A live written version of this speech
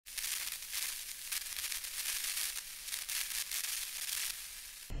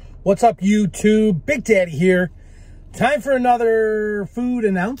What's up, YouTube? Big Daddy here. Time for another food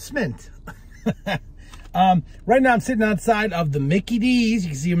announcement. Right now I'm sitting outside of the Mickey D's.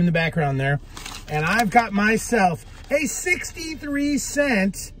 You can see them in the background there. And I've got myself a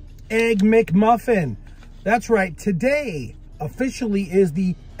 63-cent Egg McMuffin. That's right. Today officially is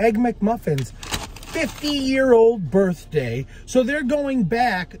the Egg McMuffin's 50-year-old birthday. So they're going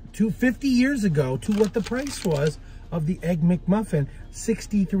back to 50 years ago to what the price was of the Egg McMuffin,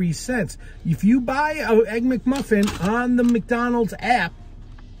 63 cents. If you buy an Egg McMuffin on the McDonald's app,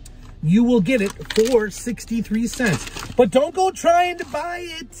 you will get it for 63 cents. But don't go trying to buy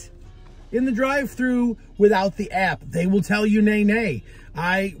it in the drive-thru without the app. They will tell you nay, nay.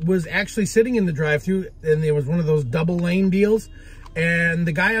 I was actually sitting in the drive-thru, and there was one of those double lane deals. And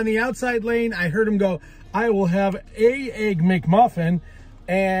the guy on the outside lane, I heard him go, "I will have a Egg McMuffin."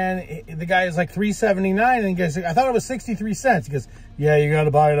 And the guy is like $3.79, and he goes, "I thought it was 63 cents. He goes, "Yeah, you got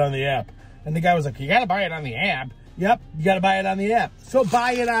to buy it on the app." And the guy was like, "You got to buy it on the app?" Yep, you got to buy it on the app. So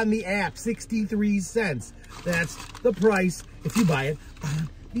buy it on the app, 63 cents. That's the price if you buy it on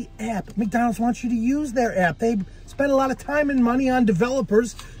the app. McDonald's wants you to use their app. They spend a lot of time and money on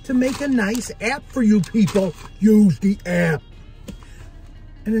developers to make a nice app for you people. Use the app.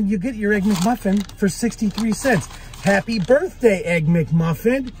 And then you get your Egg McMuffin for 63 cents. Happy birthday, Egg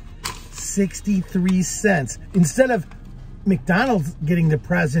McMuffin. 63 cents. Instead of McDonald's getting the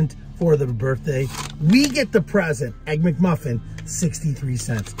present for the birthday, we get the present, Egg McMuffin, 63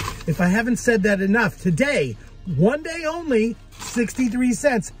 cents. If I haven't said that enough, today, one day only, 63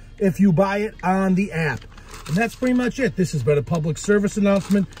 cents if you buy it on the app. And that's pretty much it. This has been a public service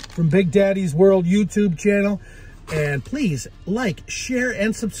announcement from Big Daddy's World YouTube channel. And please like, share,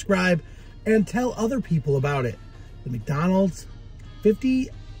 and subscribe, and tell other people about it. The McDonald's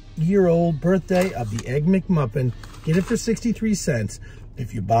 50-year-old birthday of the Egg McMuffin. Get it for 63 cents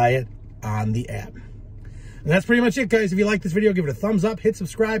if you buy it on the app. And that's pretty much it, guys. If you like this video, give it a thumbs up, hit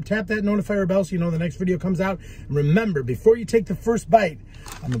subscribe, tap that notifier bell so you know the next video comes out. And remember, before you take the first bite,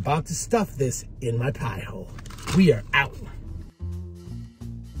 I'm about to stuff this in my pie hole. We are out.